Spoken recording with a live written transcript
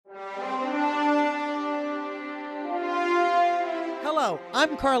Hello,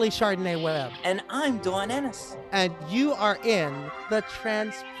 I'm Carly Chardonnay Webb, And I'm Dawn Ennis. and you are in the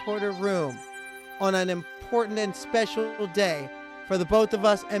Transporter Room on an important and special day for the both of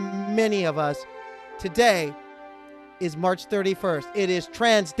us and many of us. Today is March 31st. It is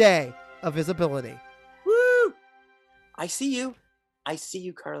Trans Day of Visibility. Woo! I see you. I see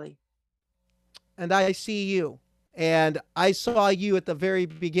you, Carly. And I see you. And I saw you at the very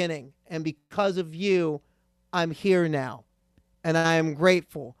beginning. And because of you, I'm here now. And I am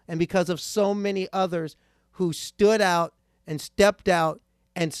grateful. And because of so many others who stood out and stepped out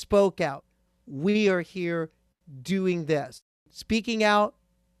and spoke out, we are here doing this. Speaking out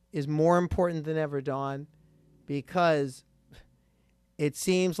is more important than ever, Dawn, because it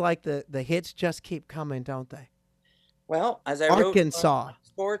seems like the hits just keep coming, don't they? Well, as I Arkansas, wrote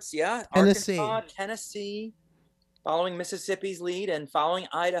sports, yeah, Tennessee. Arkansas, Tennessee, following Mississippi's lead and following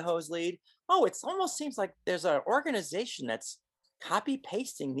Idaho's lead. Oh, it almost seems like there's an organization that's copy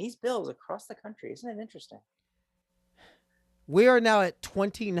pasting these bills across the country. Isn't it interesting? We are now at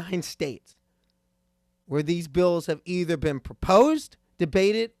 29 states where these bills have either been proposed,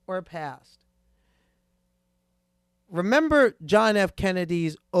 debated, or passed. Remember John F.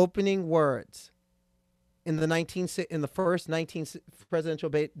 Kennedy's opening words in the first presidential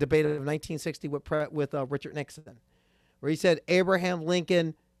debate of 1960 with Richard Nixon, where he said Abraham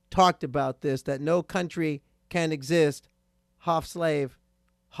Lincoln talked about this, that no country can exist half slave,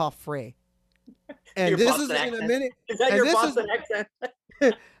 half free. And this is in a minute. Is that your Boston accent?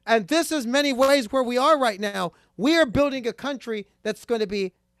 And this is many ways where we are right now. We are building a country that's going to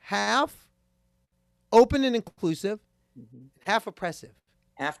be half open and inclusive, half oppressive,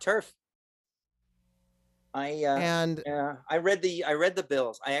 half turf. I read the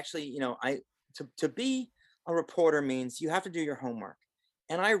bills. I actually, to be a reporter means you have to do your homework.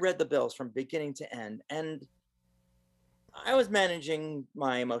 And I read the bills from beginning to end, and I was managing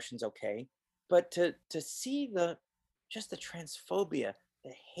my emotions okay. But to see the transphobia,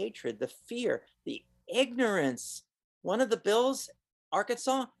 the hatred, the fear, the ignorance. One of the bills,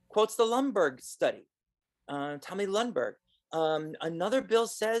 Arkansas, quotes the Lundberg study, Tommy Lundberg. Another bill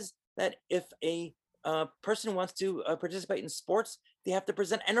says that if a person wants to participate in sports, they have to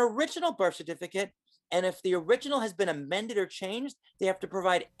present an original birth certificate. And if the original has been amended or changed, they have to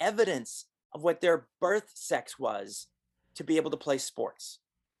provide evidence of what their birth sex was to be able to play sports.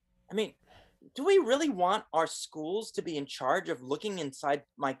 I mean, do we really want our schools to be in charge of looking inside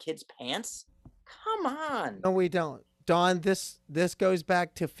my kids' pants? Come on. No, we don't. Dawn, this goes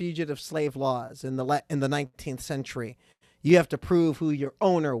back to fugitive slave laws in the 19th century. You have to prove who your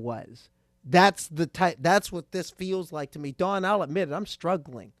owner was. That's what this feels like to me. Dawn, I'll admit it, I'm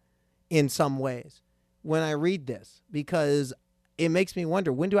struggling in some ways when I read this, because it makes me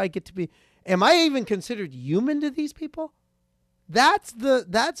wonder, when do I get to be, am I even considered human to these people? That's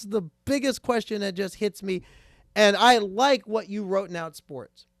the biggest question that just hits me. And I like what you wrote in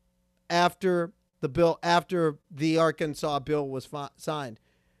Outsports after the Arkansas bill was signed.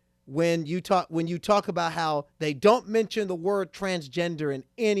 When you talk about how they don't mention the word transgender in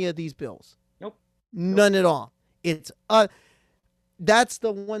any of these bills. Nope. None at all. It's that's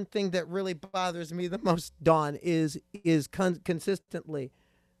the one thing that really bothers me the most, Dawn, is consistently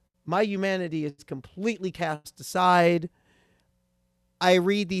my humanity is completely cast aside. I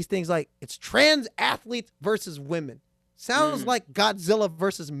read these things like it's trans athletes versus women. Sounds like Godzilla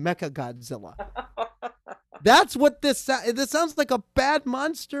versus Mechagodzilla. That's what this sounds like, a bad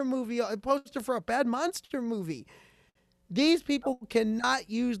monster movie, a poster for a bad monster movie. These people cannot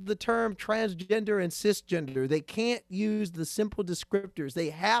use the term transgender and cisgender. They can't use the simple descriptors.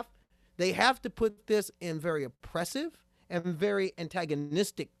 They have to put this in very oppressive and very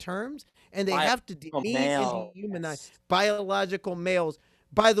antagonistic terms, and they have to demean and dehumanize biological males.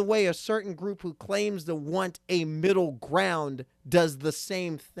 By the way, a certain group who claims to want a middle ground does the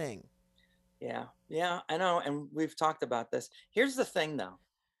same thing. Yeah, I know, and we've talked about this. Here's the thing, though.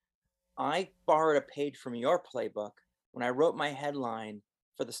 I borrowed a page from your playbook when I wrote my headline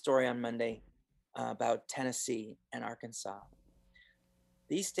for the story on Monday about Tennessee and Arkansas.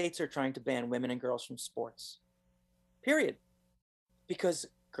 These states are trying to ban women and girls from sports. Period. Because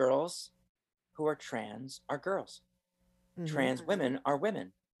girls who are trans are girls. Mm-hmm. Trans women are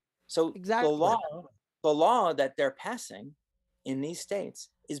women. So exactly. the law that they're passing in these states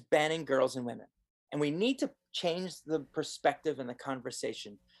is banning girls and women. And we need to change the perspective and the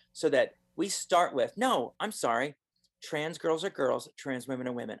conversation so that we start with, no, I'm sorry, trans girls are girls, trans women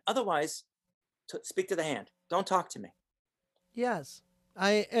are women. Otherwise, speak to the hand. Don't talk to me. Yes.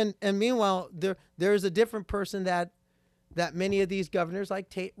 And meanwhile, there's a different person that many of these governors like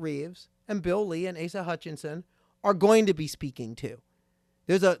Tate Reeves and Bill Lee and Asa Hutchinson are going to be speaking to.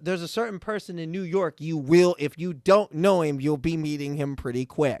 There's a certain person in New York you will, if you don't know him, you'll be meeting him pretty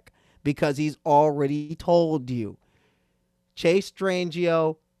quick because he's already told you. Chase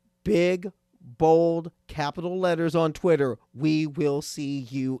Strangio, big, bold, capital letters on Twitter. We will see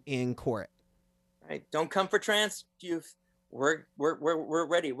you in court. Right. Don't come for trans youth. We're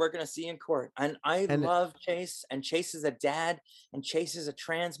ready. We're gonna see you in court. And I love Chase, and Chase is a dad, and Chase is a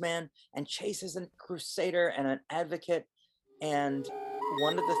trans man, and Chase is a crusader and an advocate. And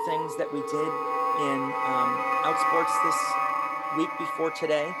one of the things that we did in Outsports this week before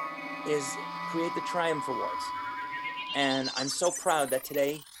today is create the Triumph Awards. And I'm so proud that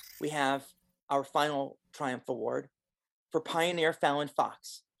today we have our final Triumph Award for pioneer Fallon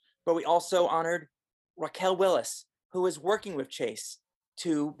Fox. But we also honored Raquel Willis, who is working with Chase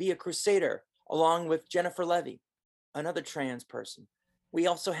to be a crusader, along with Jennifer Levy, another trans person. We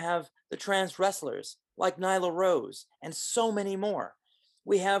also have the trans wrestlers like Nyla Rose and so many more.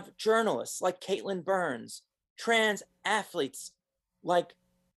 We have journalists like Caitlin Burns, trans athletes like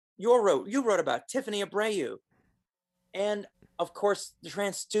you wrote about Tiffany Abreu, and of course the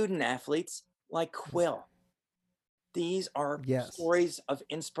trans student athletes like Quill. These are stories of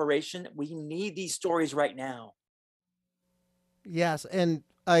inspiration. We need these stories right now. Yes, and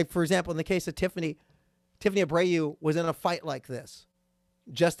for example, in the case of Tiffany Abreu was in a fight like this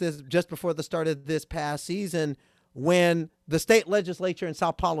just before the start of this past season, when the state legislature in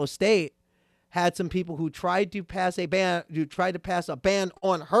Sao Paulo State had some people who tried to pass a ban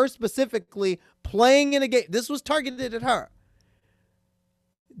on her specifically playing in a game. This was targeted at her.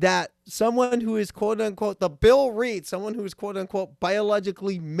 That someone who is quote unquote, the bill reads, someone who is quote unquote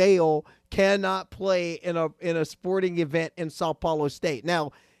biologically male cannot play in a sporting event in Sao Paulo State.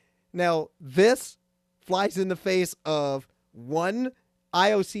 Now this flies in the face of 1,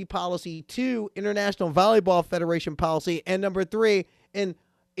 IOC policy, 2, International Volleyball Federation policy, and number 3, in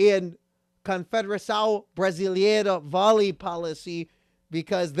Confederação Brasileira Volley policy,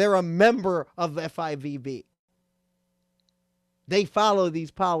 because they're a member of FIVB. They follow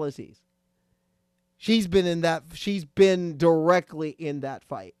these policies. She's been directly in that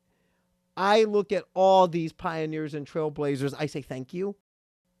fight. I look at all these pioneers and trailblazers. I say thank you.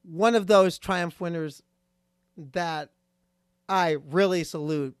 One of those Triumph winners that I really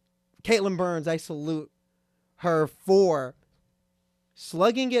salute, Caitlin Burns, I salute her for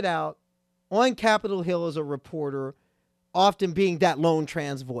slugging it out on Capitol Hill as a reporter, often being that lone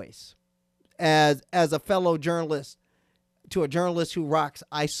trans voice. As a fellow journalist, to a journalist who rocks,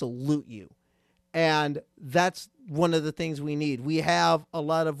 I salute you. And that's one of the things we need. We have a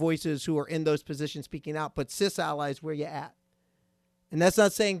lot of voices who are in those positions speaking out, but cis allies, where you at? And that's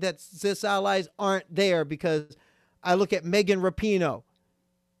not saying that cis allies aren't there, because I look at Megan Rapinoe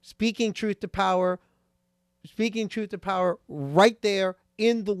speaking truth to power right there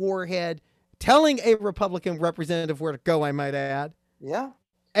in the warhead, telling a Republican representative where to go, I might add. Yeah.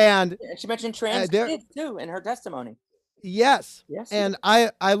 And she mentioned trans kids too in her testimony. Yes. And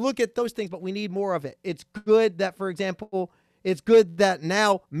I look at those things, but we need more of it. It's good that, for example, it's good that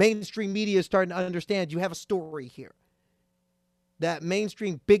now mainstream media is starting to understand you have a story here. That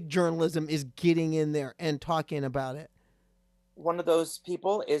mainstream big journalism is getting in there and talking about it. One of those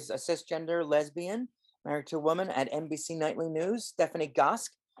people is a cisgender lesbian married to a woman at NBC Nightly News, Stephanie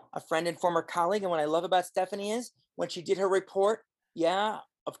Gosk, a friend and former colleague. And what I love about Stephanie is when she did her report,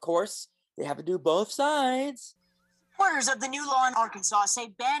 of course, they have to do both sides. Supporters of the new law in Arkansas say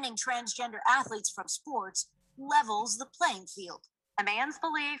banning transgender athletes from sports levels the playing field. A man's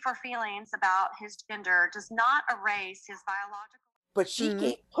belief or feelings about his gender does not erase his biological. But she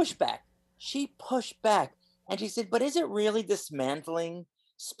gave pushback. She pushed back. And she said, but is it really dismantling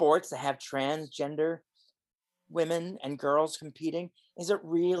sports to have transgender women and girls competing? Is it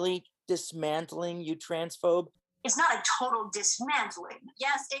really dismantling, you transphobe? It's not a total dismantling.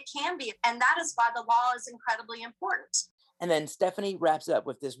 Yes, it can be. And that is why the law is incredibly important. And then Stephanie wraps up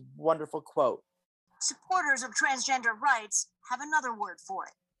with this wonderful quote. Supporters of transgender rights have another word for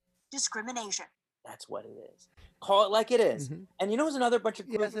it: discrimination. That's what it is. Call it like it is. Mm-hmm. And you know who's another bunch of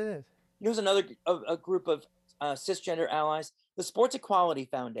group, yes, it is. You know who's another a group of cisgender allies? The Sports Equality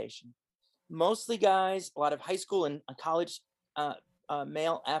Foundation. Mostly guys, a lot of high school and college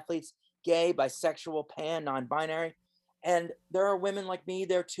male athletes, gay, bisexual, pan, non-binary. And there are women like me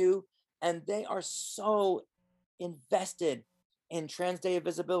there too. And they are so invested in Trans Day of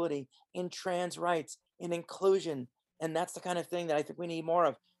Visibility, in trans rights, in inclusion. And that's the kind of thing that I think we need more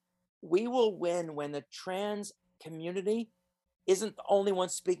of. We will win when the trans community isn't the only one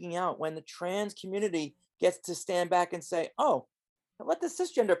speaking out, when the trans community gets to stand back and say, oh, let the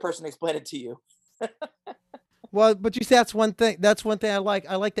cisgender person explain it to you. Well, but you see, that's one thing. That's one thing I like.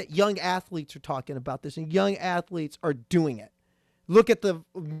 I like that young athletes are talking about this, and young athletes are doing it. Look at the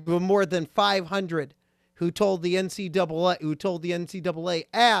more than 500 who told the NCAA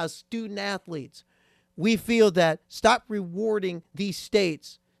as student athletes, we feel that stop rewarding these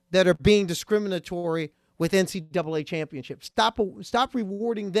states that are being discriminatory with NCAA championships. Stop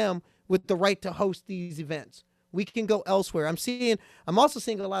rewarding them with the right to host these events. We can go elsewhere. I'm also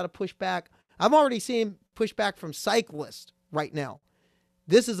seeing a lot of pushback. I'm already seeing pushback from cyclists right now.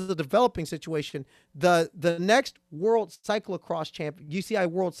 This is a developing situation. The next World Cyclocross UCI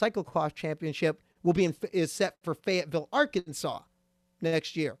World Cyclocross Championship is set for Fayetteville, Arkansas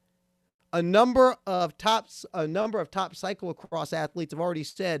next year. A number of top cyclocross athletes have already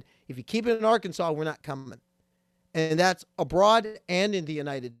said, if you keep it in Arkansas, we're not coming. And that's abroad and in the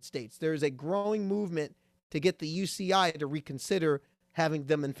United States. There's a growing movement to get the UCI to reconsider having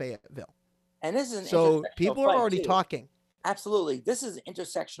them in Fayetteville. And this is so people are already talking. Absolutely. This is an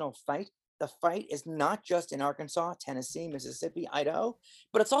intersectional fight. The fight is not just in Arkansas, Tennessee, Mississippi, Idaho,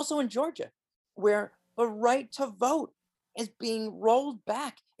 but it's also in Georgia, where the right to vote is being rolled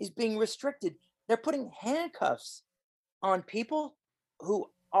back, is being restricted. They're putting handcuffs on people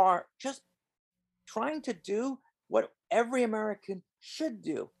who are just trying to do what every American should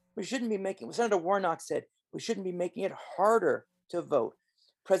do. We shouldn't be making, Senator Warnock said, we shouldn't be making it harder to vote.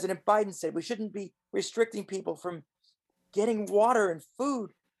 President Biden said we shouldn't be restricting people from getting water and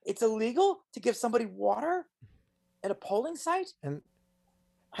food. It's illegal to give somebody water at a polling site.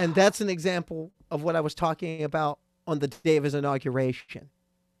 And that's an example of what I was talking about on the day of his inauguration.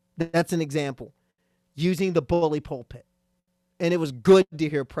 That's an example, using the bully pulpit. And it was good to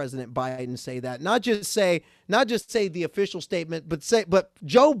hear President Biden say that. Not just say the official statement, but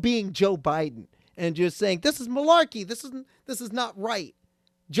Joe being Joe Biden and just saying this is malarkey. This is not right.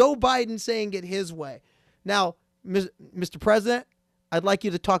 Joe Biden saying it his way. Now, Mr. President, I'd like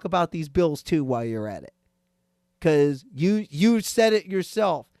you to talk about these bills too while you're at it, because you said it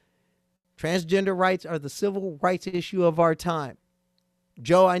yourself. Transgender rights are the civil rights issue of our time.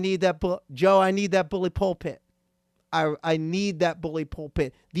 Joe, I need that bully pulpit. I need that bully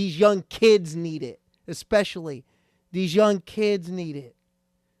pulpit. These young kids need it, especially. These young kids need it.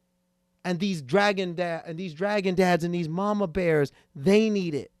 And these dragon dads and these mama bears, they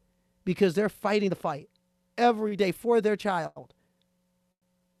need it because they're fighting the fight every day for their child.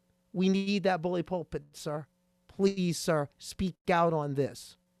 We need that bully pulpit, sir. Please, sir, speak out on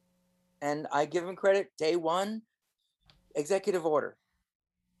this. And I give him credit. Day one, executive order.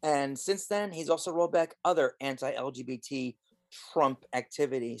 And since then, he's also rolled back other anti-LGBT Trump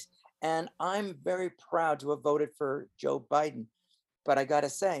activities. And I'm very proud to have voted for Joe Biden. But I got to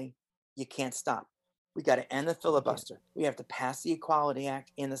say, you can't stop. We got to end the filibuster. We have to pass the Equality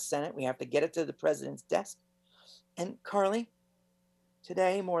Act in the Senate. We have to get it to the president's desk. And Carly,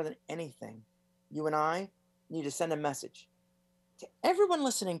 today, more than anything, you and I need to send a message to everyone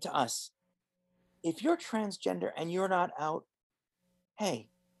listening to us. If you're transgender and you're not out, hey,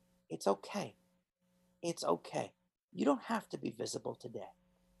 it's okay. It's okay. You don't have to be visible today.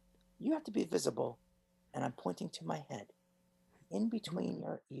 You have to be visible, and I'm pointing to my head, in between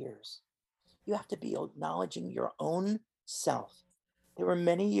your ears. You have to be acknowledging your own self. There were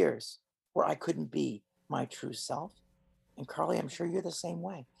many years where I couldn't be my true self. And Carly, I'm sure you're the same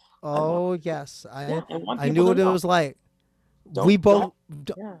way. Oh, yes. I knew what it was like. We both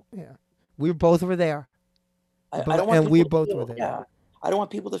were there. I don't want we both were there. Yeah. I don't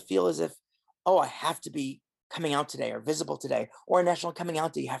want people to feel as if, oh, I have to be coming out today or visible today or a national coming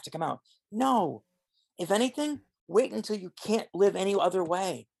out day, you have to come out. No. If anything, wait until you can't live any other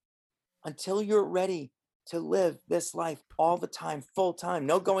way. Until you're ready to live this life all the time, full time,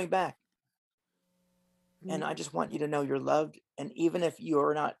 no going back. And I just want you to know you're loved. And even if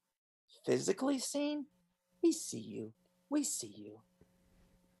you're not physically seen, we see you. We see you.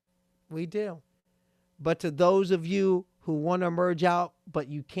 We do. But to those of you who want to merge out, but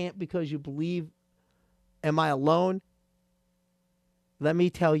you can't because you believe, am I alone? Let me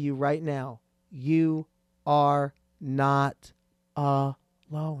tell you right now, you are not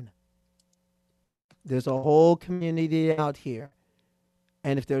alone. There's a whole community out here.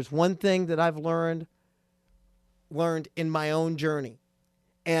 And if there's one thing that I've learned in my own journey,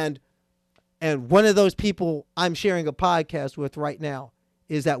 and one of those people I'm sharing a podcast with right now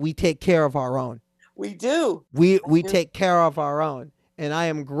is that we take care of our own. We do. We take care of our own. And I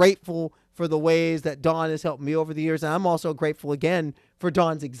am grateful for the ways that Dawn has helped me over the years. And I'm also grateful again for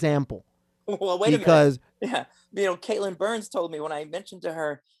Dawn's example. Well, wait a minute. Yeah. You know, Caitlin Burns told me when I mentioned to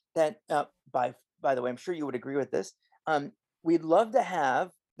her that, by the way, I'm sure you would agree with this. We'd love to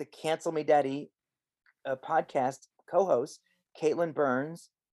have the Cancel Me Daddy podcast co-hosts, Caitlin Burns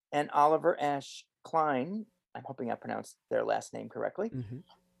and Oliver Ash Klein. I'm hoping I pronounced their last name correctly. Mm-hmm.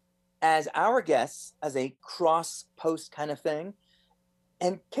 As our guests, as a cross post kind of thing.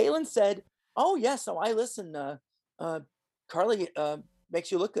 And Caitlin said, "Oh yeah, so I listen. Carly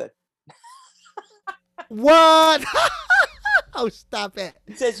makes you look good." What? Oh, stop it!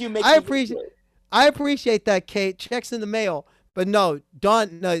 It says you make. I appreciate that, Kate. Checks in the mail. But no,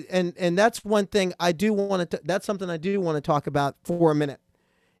 Dawn, no, and that's one thing I do want to. That's something I do want to talk about for a minute.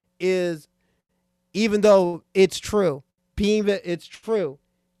 Is even though it's true, it's true,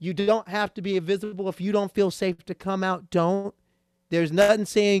 you don't have to be visible if you don't feel safe to come out. Don't. There's nothing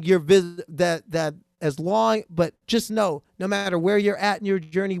saying you're that as long, but just know, no matter where you're at in your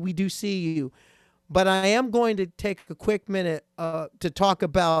journey, we do see you. But I am going to take a quick minute to talk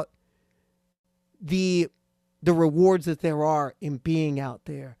about the rewards that there are in being out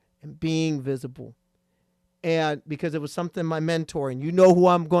there and being visible. And because it was something my mentor, and you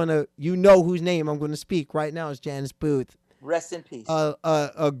know whose name I'm going to speak right now is Janice Booth. Rest in peace.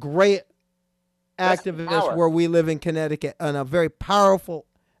 A great activist where we live in Connecticut, and a very powerful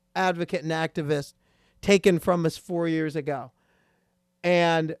advocate and activist taken from us 4 years ago.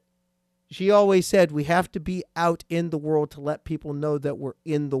 And she always said we have to be out in the world to let people know that we're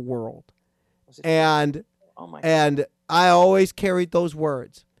in the world. And I always carried those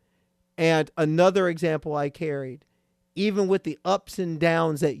words. And another example I carried, even with the ups and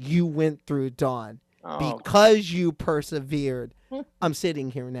downs that you went through, Dawn, because you persevered, I'm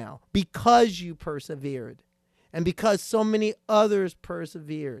sitting here now. Because you persevered, and because so many others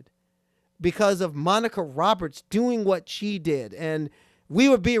persevered, because of Monica Roberts doing what she did. And we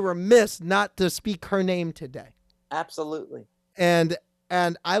would be remiss not to speak her name today. Absolutely. And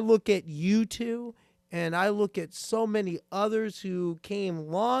I look at you two, and I look at so many others who came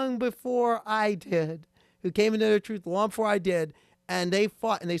long before I did, who came into their truth long before I did, and they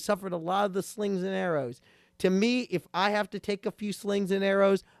fought and they suffered a lot of the slings and arrows. To me, if I have to take a few slings and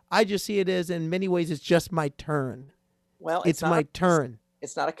arrows, I just see it as, in many ways, it's just my turn. Well, it's my turn.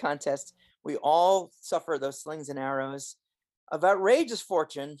 It's not a contest. We all suffer those slings and arrows of outrageous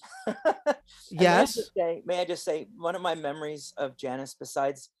fortune. Yes. May I just say, one of my memories of Janice,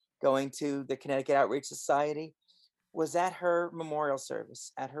 besides going to the Connecticut Outreach Society, was at her memorial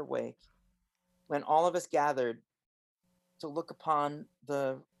service, at her wake, when all of us gathered to look upon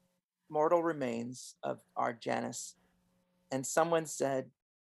the mortal remains of our Janice. And somebody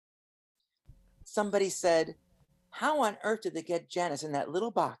said, "How on earth did they get Janice in that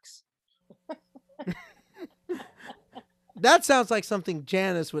little box?" That sounds like something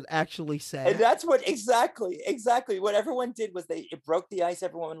Janice would actually say. And that's what exactly what everyone did was it broke the ice.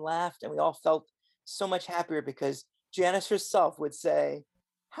 Everyone laughed, and we all felt so much happier because Janice herself would say,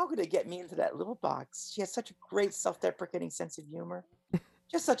 "How could they get me into that little box?" She has such a great self-deprecating sense of humor.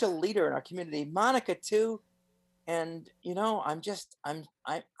 Just such a leader in our community. Monica too. And I'm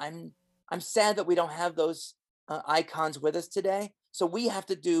sad that we don't have those icons with us today. So we have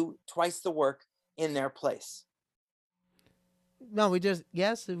to do twice the work in their place. No, we just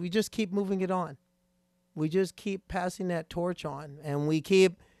keep moving it on. We just keep passing that torch on,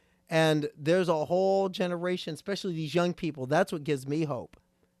 and there's a whole generation, especially these young people. That's what gives me hope,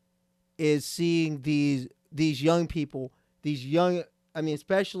 is seeing these young people,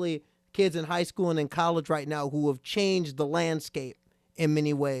 especially kids in high school and in college right now who have changed the landscape in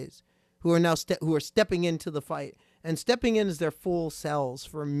many ways, who are now who are stepping into the fight and stepping in as their full selves.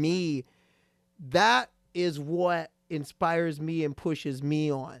 For me, that is what inspires me and pushes me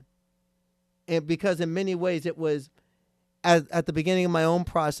on. And because in many ways it was at the beginning of my own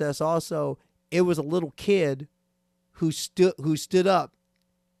process also, it was a little kid who stood up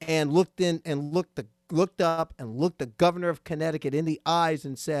and looked up and looked the governor of Connecticut in the eyes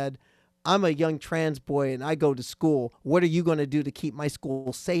and said, "I'm a young trans boy and I go to school. What are you going to do to keep my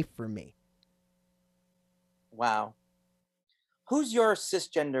school safe for me?" Wow. Who's your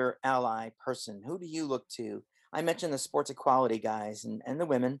cisgender ally person? Who do you look to? I mentioned the sports equality guys and the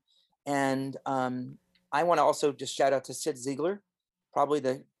women. And I want to also just shout out to Sid Ziegler, probably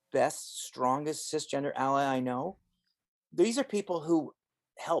the best, strongest cisgender ally I know. These are people who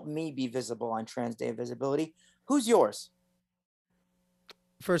help me be visible on Trans Day of Visibility. Who's yours?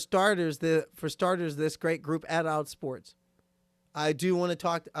 For starters, this great group at Outsports. Gotta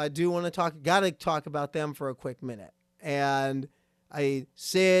talk about them for a quick minute. And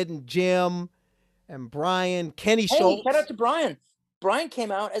Sid and Jim and Brian, Kenny Schultz. Shout out to Brian. Brian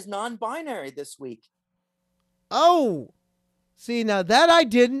came out as non-binary this week. Oh, see, now that I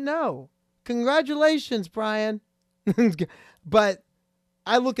didn't know. Congratulations, Brian. But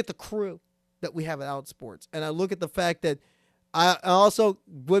I look at the crew. that we have at Outsports. And I look at the fact that I also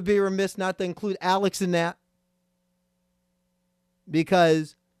would be remiss not to include Alex in that,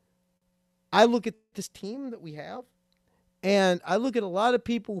 because I look at this team that we have, and I look at a lot of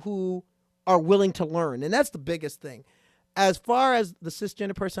people who are willing to learn. And that's the biggest thing. As far as the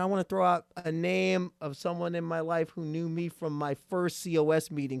cisgender person, I want to throw out a name of someone in my life who knew me from my first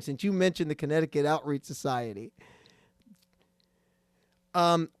COS meeting, since you mentioned the Connecticut Outreach Society.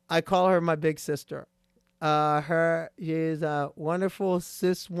 I call her my big sister. She is a wonderful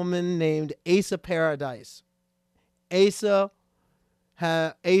cis woman named Asa Paradise. Asa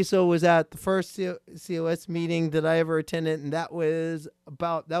was at the first COS meeting that I ever attended, and that was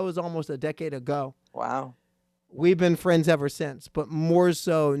almost a decade ago. Wow. We've been friends ever since, but more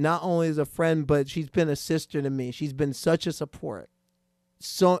so, not only as a friend, but she's been a sister to me. She's been such a support.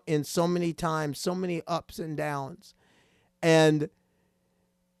 So many times, so many ups and downs. And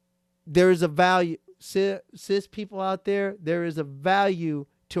there's a value, cis people out there, there is a value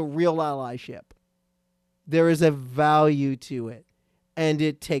to real allyship. There is a value to it. And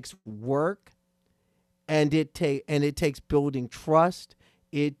it takes work, and it takes building trust.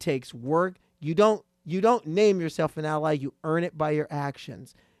 It takes work. You don't name yourself an ally, you earn it by your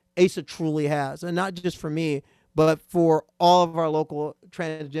actions. Asa truly has, and not just for me, but for all of our local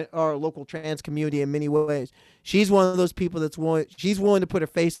trans community in many ways. She's one of those people she's willing to put her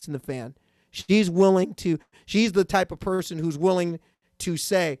face in the fan. She's the type of person who's willing to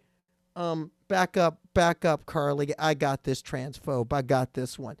say, back up, Carly, I got this transphobe, I got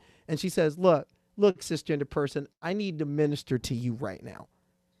this one. And she says, look, cisgender person, I need to minister to you right now.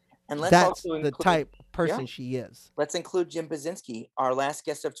 And let's That's also include, the type of person she is. Let's include Jim Baczynski, our last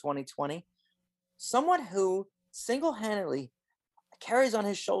guest of 2020, someone who single-handedly carries on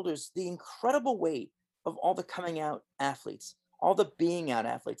his shoulders the incredible weight of all the coming out athletes, all the being out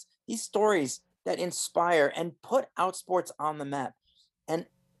athletes, these stories that inspire and put Outsports on the map. And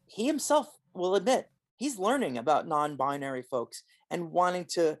he himself will admit he's learning about non-binary folks and wanting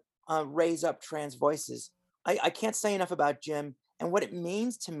to raise up trans voices. I can't say enough about Jim and what it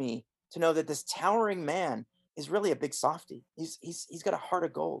means to me to know that this towering man is really a big softie. He's got a heart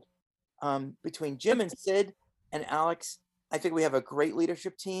of gold. Between Jim and Sid and Alex, I think we have a great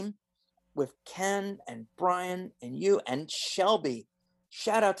leadership team with Ken and Brian and you and Shelby.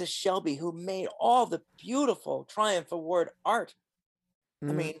 Shout out to Shelby, who made all the beautiful Triumph Award art.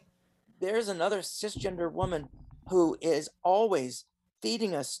 I mean, there's another cisgender woman who is always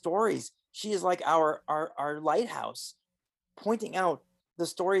feeding us stories. She is like our lighthouse, pointing out the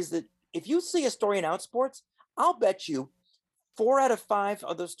stories that if you see a story in Outsports, I'll bet you 4 out of 5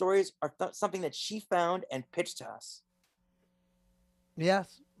 of those stories are something that she found and pitched to us.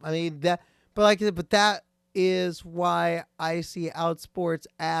 Yes, I mean that, but that is why I see Outsports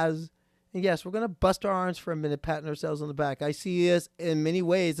as, and yes, we're gonna bust our arms for a minute, patting ourselves on the back. I see this in many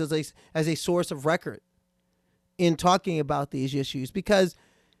ways as a source of record in talking about these issues, because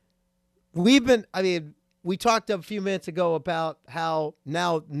we talked a few minutes ago about how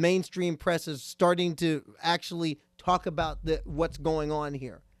now mainstream press is starting to actually talk about what's going on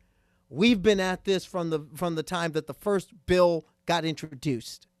here. We've been at this from the time that the first bill got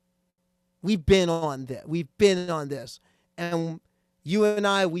introduced. We've been on this. And you and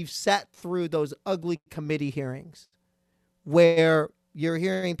I, we've sat through those ugly committee hearings where you're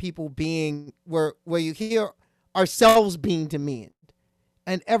hearing people where you hear ourselves being demeaned,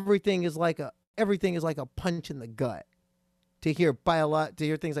 and everything is like a punch in the gut to hear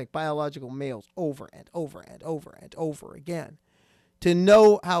things like biological males over and over and over and over again. To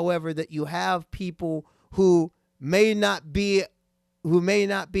know, however, that you have people who may not be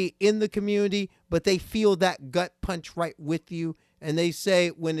in the community, but they feel that gut punch right with you, and they say,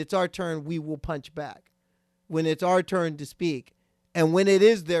 when it's our turn, we will punch back. When it's our turn to speak. And when it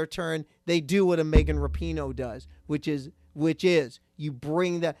is their turn, they do what a Megan Rapinoe does, which is you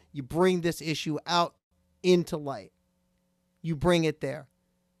bring this issue out into light. You bring it there.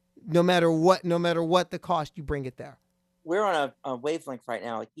 No matter what the cost, you bring it there. We're on a wavelength right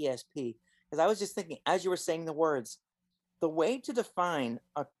now, like ESP, because I was just thinking, as you were saying the words, the way to define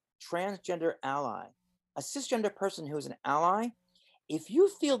a transgender ally, a cisgender person who's an ally, if you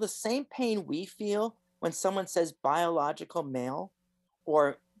feel the same pain we feel when someone says biological male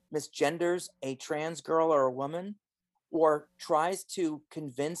or misgenders a trans girl or a woman, or tries to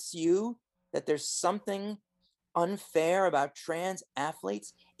convince you that there's something unfair about trans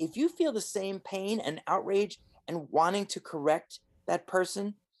athletes, if you feel the same pain and outrage and wanting to correct that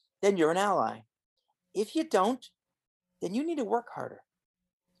person, then you're an ally. If you don't, then you need to work harder.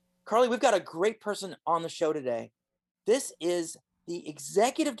 Carly, we've got a great person on the show today. This is the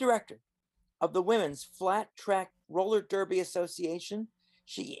executive director of the Women's Flat Track Roller Derby Association.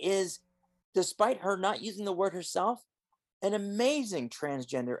 She is, despite her not using the word herself, an amazing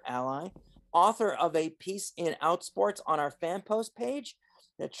transgender ally, author of a piece in Outsports on our fan post page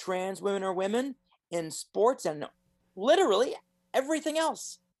that trans women are women in sports and literally everything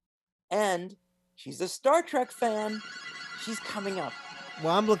else. And she's a Star Trek fan. She's coming up.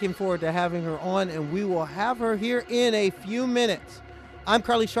 Well, I'm looking forward to having her on, and we will have her here in a few minutes. I'm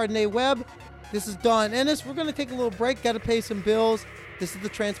Carly Chardonnay Webb. This is Dawn Ennis. We're going to take a little break, got to pay some bills. This is the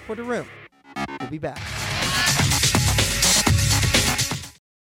Transporter Room. We'll be back.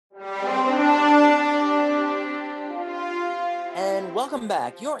 And welcome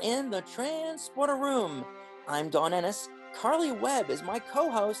back. You're in the Transporter Room. I'm Dawn Ennis. Carly Webb is my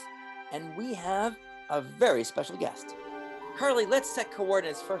co-host, and we have a very special guest. Carly, let's set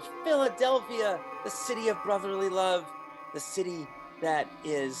coordinates for Philadelphia, the city of brotherly love, the city that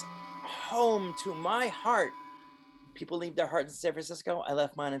is home to my heart. People leave their heart in San Francisco. I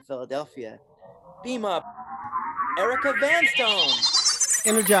left mine in Philadelphia. Beam up, Erica Vanstone.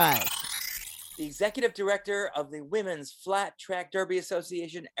 Energize. The executive director of the Women's Flat Track Derby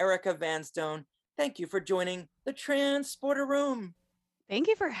Association, Erica Vanstone. Thank you for joining the Transporter Room. Thank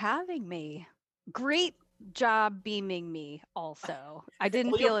you for having me. Great job beaming me also. I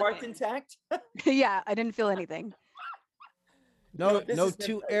didn't feel your parts intact? Yeah, I didn't feel anything. No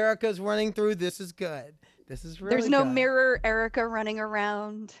two Ericas running through. This is good. This is really There's no good. mirror Erica running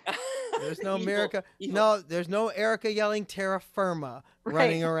around. There's no Erica. Evil. No, there's no Erica yelling terra firma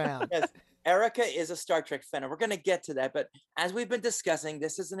running around. Yes, Erica is a Star Trek fan, and we're going to get to that. But as we've been discussing,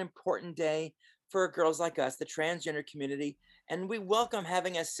 this is an important day for girls like us, the transgender community, and we welcome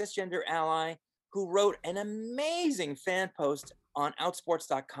having a cisgender ally who wrote an amazing fan post on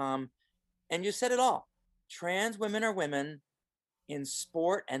outsports.com. And you said it all. Trans women are women in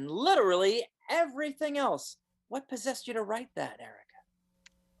sport and literally everything else. What possessed you to write that, Erica?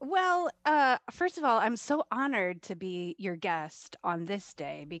 Well, first of all, I'm so honored to be your guest on this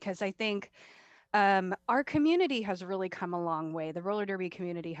day because I think our community has really come a long way. The roller derby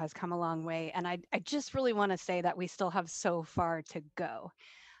community has come a long way. And I just really want to say that we still have so far to go.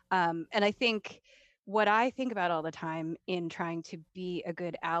 And I think what I think about all the time in trying to be a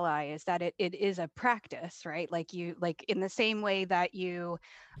good ally is that it is a practice, right? Like in the same way that you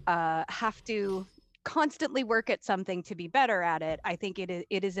have to constantly work at something to be better at it. I think it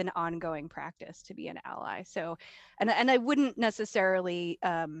is an ongoing practice to be an ally. So, and I wouldn't necessarily,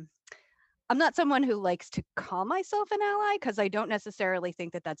 I'm not someone who likes to call myself an ally because I don't necessarily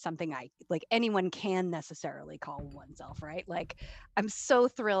think that that's something anyone can necessarily call oneself, right? Like, I'm so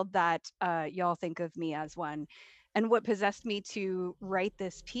thrilled that y'all think of me as one. And what possessed me to write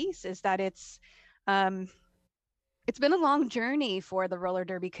this piece is that it's been a long journey for the roller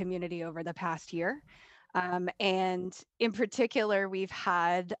derby community over the past year. And in particular, we've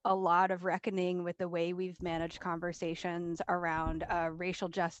had a lot of reckoning with the way we've managed conversations around racial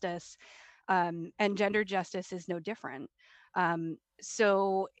justice. And gender justice is no different.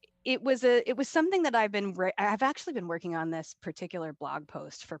 So it was something that I've actually been working on this particular blog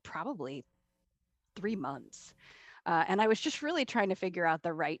post for probably 3 months. And I was just really trying to figure out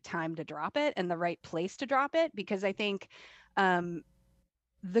the right time to drop it and the right place to drop it, because I think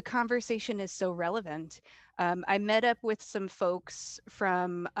the conversation is so relevant. I met up with some folks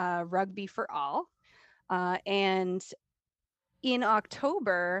from Rugby for All, and in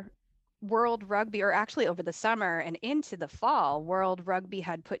October, World Rugby, or actually over the summer and into the fall, World Rugby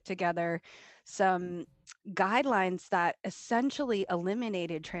had put together some guidelines that essentially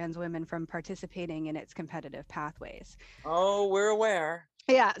eliminated trans women from participating in its competitive pathways. Oh, we're aware.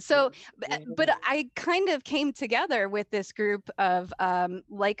 Yeah. So, but I kind of came together with this group of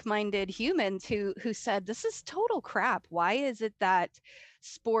like-minded humans who said, this is total crap. Why is it that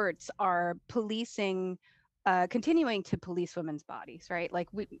sports are continuing to police women's bodies, right? Like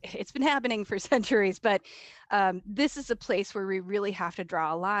it's been happening for centuries, but this is a place where we really have to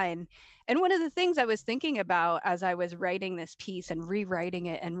draw a line. And one of the things I was thinking about as I was writing this piece and rewriting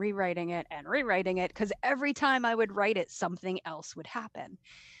it and rewriting it and rewriting it, because every time I would write it, something else would happen.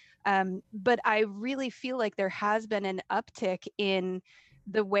 But I really feel like there has been an uptick in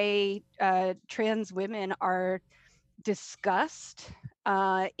the way trans women are discussed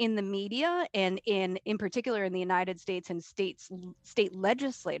in the media, and in particular in the United States and state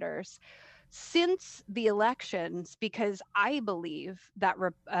legislators since the elections, because I believe that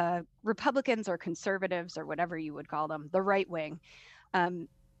Republicans or conservatives or whatever you would call them, the right wing,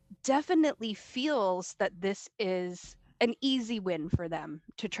 definitely feels that this is an easy win for them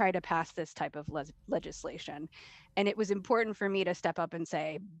to try to pass this type of legislation. And it was important for me to step up and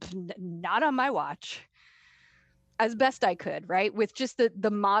say, not on my watch, as best I could, right? With just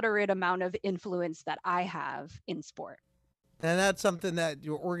the moderate amount of influence that I have in sport. And that's something that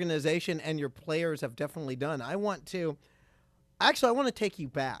your organization and your players have definitely done. I want to take you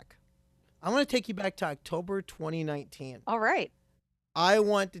back. I want to take you back to October 2019. All right. I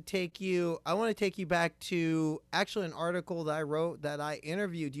want to take you back to actually an article that I wrote that I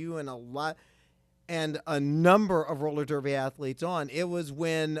interviewed you and a number of roller derby athletes on. It was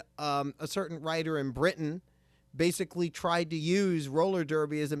when a certain writer in Britain basically tried to use roller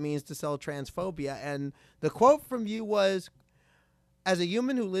derby as a means to sell transphobia. And the quote from you was, "As a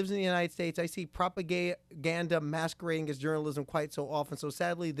human who lives in the United States, I see propaganda masquerading as journalism quite so often. So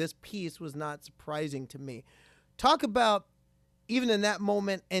sadly, this piece was not surprising to me." Talk about, even in that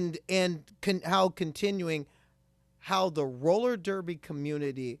moment, how the roller derby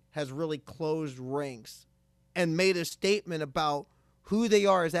community has really closed ranks and made a statement about who they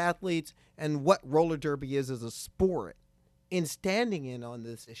are as athletes and what roller derby is as a sport in standing in on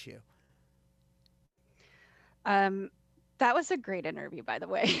this issue. That was a great interview, by the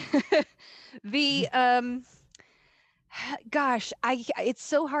way. The gosh, it's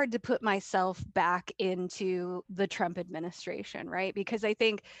so hard to put myself back into the Trump administration, right? Because I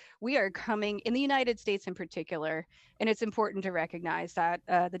think we are coming in the United States in particular, and it's important to recognize that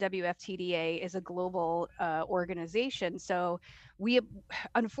the WFTDA is a global organization. So we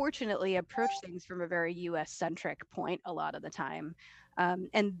unfortunately approach things from a very US centric point a lot of the time.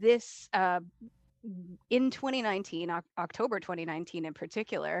 And this in 2019, October 2019 in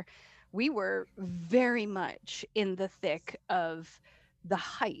particular, we were very much in the thick of the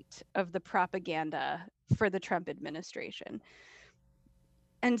height of the propaganda for the Trump administration.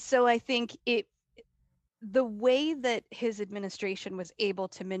 And so I think the way that his administration was able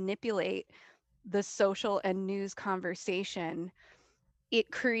to manipulate the social and news conversation,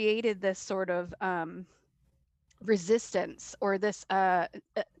 it created this sort of resistance, or this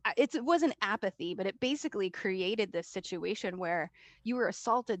it wasn't apathy, but it basically created this situation where you were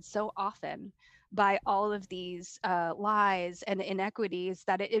assaulted so often by all of these lies and inequities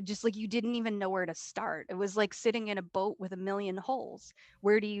that it just, like, you didn't even know where to start. It was like sitting in a boat with a million holes.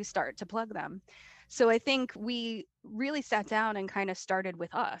 Where do you start to plug them? So I think we really sat down and kind of started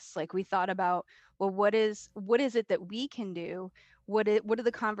with us. Like, we thought about, well, what is it that we can do? What are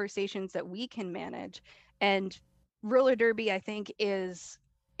the conversations that we can manage? And roller derby, I think, is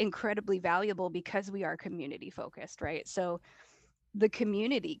incredibly valuable because we are community focused, right? So the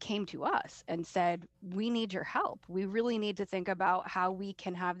community came to us and said, we need your help. We really need to think about how we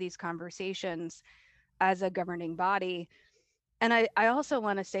can have these conversations as a governing body. And I also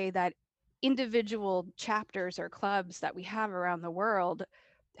want to say that individual chapters or clubs that we have around the world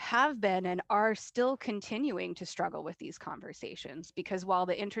have been and are still continuing to struggle with these conversations, because while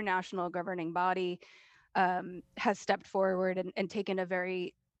the international governing body has stepped forward and taken a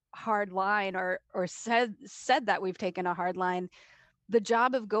very hard line, or said that we've taken a hard line, the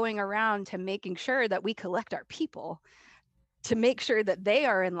job of going around to making sure that we collect our people to make sure that they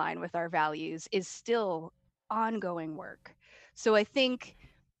are in line with our values is still ongoing work. So I think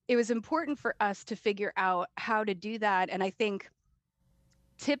it was important for us to figure out how to do that. And I think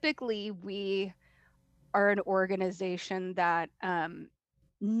typically we are an organization that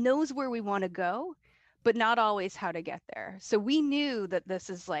knows where we want to go, but not always how to get there. So we knew that this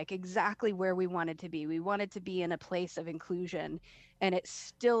is like exactly where we wanted to be. We wanted to be in a place of inclusion, and it's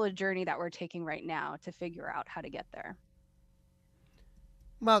still a journey that we're taking right now to figure out how to get there.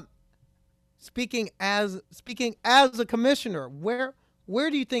 Well, speaking as a commissioner, where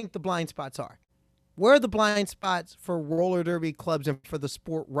do you think the blind spots are? Where are the blind spots for roller derby clubs and for the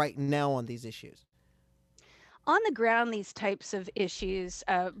sport right now on these issues? On the ground, these types of issues,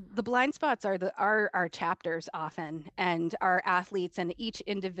 the blind spots are our chapters often, and our athletes, and each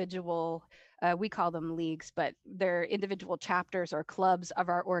individual, we call them leagues, but they're individual chapters or clubs of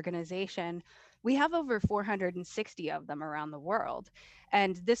our organization. We have over 460 of them around the world.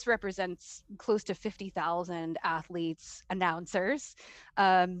 And this represents close to 50,000 athletes, announcers,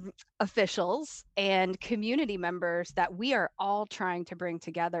 officials, and community members that we are all trying to bring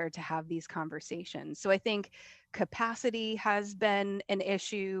together to have these conversations. So I think capacity has been an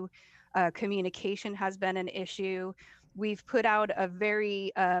issue. Communication has been an issue. We've put out a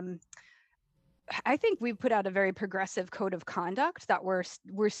very progressive code of conduct that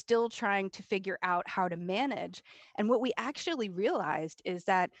we're still trying to figure out how to manage. And what we actually realized is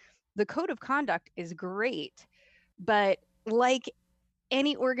that the code of conduct is great, but like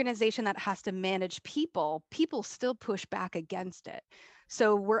any organization that has to manage people, people still push back against it.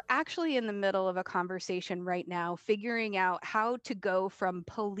 So we're actually in the middle of a conversation right now, figuring out how to go from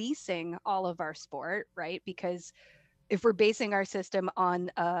policing all of our sport, right? Because if we're basing our system on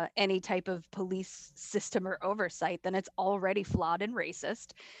any type of police system or oversight, then it's already flawed and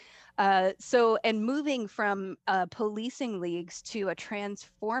racist. And moving from policing leagues to a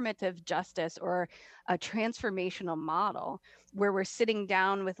transformative justice or a transformational model where we're sitting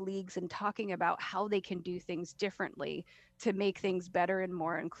down with leagues and talking about how they can do things differently to make things better and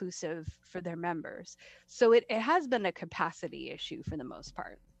more inclusive for their members. So it has been a capacity issue for the most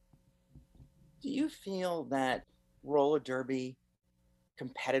part. Do you feel that roller derby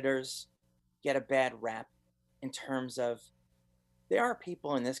competitors get a bad rap in terms of there are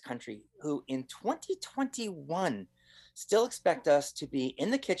people in this country who in 2021 still expect us to be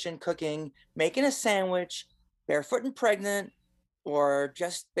in the kitchen cooking, making a sandwich, barefoot and pregnant, or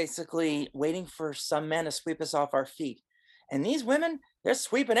just basically waiting for some man to sweep us off our feet. And these women, they're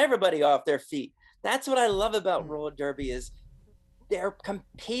sweeping everybody off their feet. That's what I love about roller derby is they're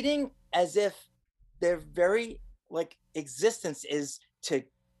competing as if their very like existence is to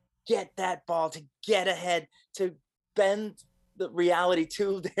get that ball, to get ahead, to bend the reality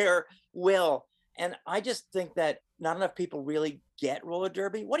to their will. And I just think that not enough people really get roller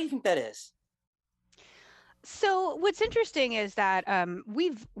derby. What do you think that is? So what's interesting is that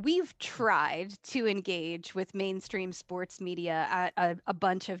we've tried to engage with mainstream sports media at a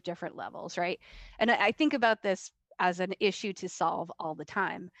bunch of different levels, right? And I think about this as an issue to solve all the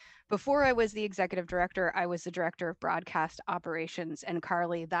time. Before I was the executive director, I was the director of broadcast operations. And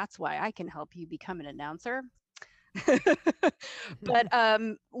Carly, that's why I can help you become an announcer. But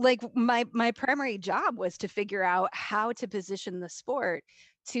like my primary job was to figure out how to position the sport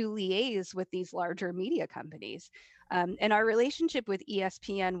to liaise with these larger media companies. And our relationship with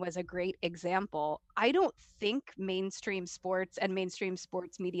ESPN was a great example. I don't think mainstream sports and mainstream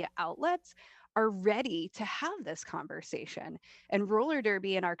sports media outlets are ready to have this conversation. And roller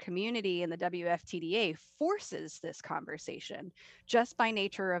derby in our community and the WFTDA forces this conversation just by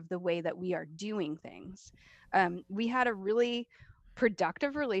nature of the way that we are doing things. We had a really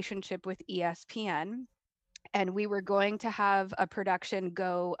productive relationship with ESPN, and we were going to have a production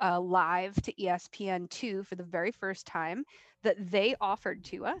go live to ESPN2 for the very first time that they offered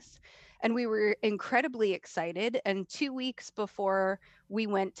to us. And we were incredibly excited. And 2 weeks before we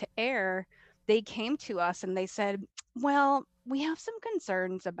went to air, they came to us and they said, well, we have some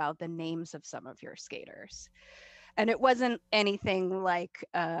concerns about the names of some of your skaters. And it wasn't anything like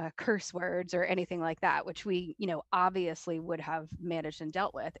curse words or anything like that, which we, obviously would have managed and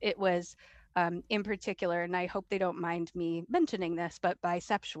dealt with. It was in particular, and I hope they don't mind me mentioning this, but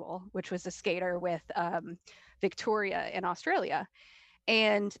Bisexual, which was a skater with Victoria in Australia.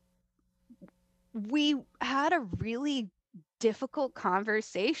 And we had a really difficult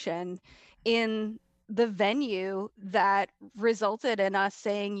conversation in the venue that resulted in us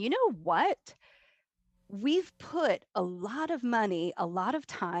saying, you know what? We've put a lot of money, a lot of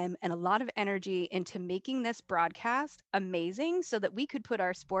time, and a lot of energy into making this broadcast amazing so that we could put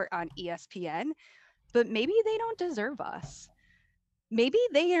our sport on ESPN, but maybe they don't deserve us. Maybe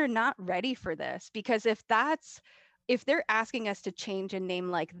they are not ready for this, because if they're asking us to change a name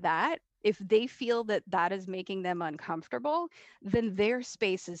like that, if they feel that that is making them uncomfortable, then their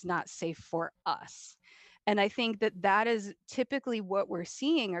space is not safe for us. And I think that that is typically what we're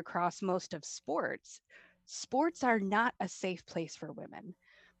seeing across most of sports. Sports are not a safe place for women.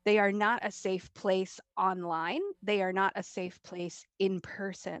 They are not a safe place online. They are not a safe place in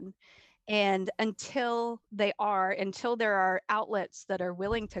person. And until there are outlets that are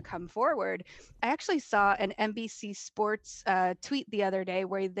willing to come forward, I actually saw an NBC Sports tweet the other day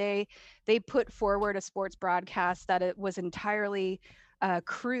where they put forward a sports broadcast that it was entirely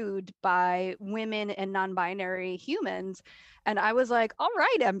crewed by women and non-binary humans. And I was like, all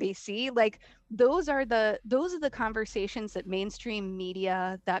right, NBC, like those are the conversations that mainstream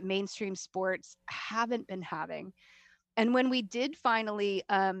media, that mainstream sports haven't been having. And when we did finally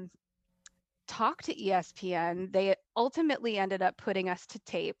talk to ESPN, they ultimately ended up putting us to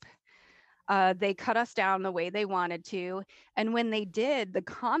tape. They cut us down the way they wanted to. And when they did, the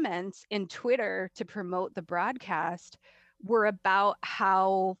comments in Twitter to promote the broadcast were about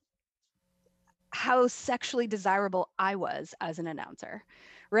how sexually desirable I was as an announcer,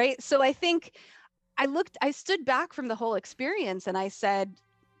 right? So I think I stood back from the whole experience and I said,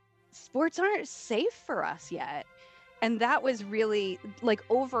 sports aren't safe for us yet. And that was really, like,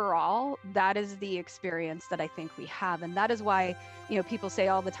 overall, that is the experience that I think we have. And that is why, people say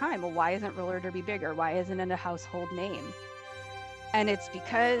all the time, well, why isn't roller derby bigger? Why isn't it a household name? And it's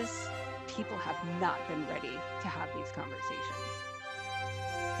because people have not been ready to have these conversations.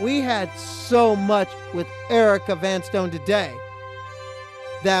 We had so much with Erica Vanstone today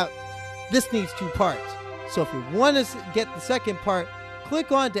that this needs 2 parts. So if you want to get the second part,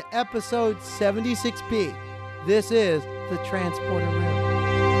 click on to episode 76B. This is The Transporter Room.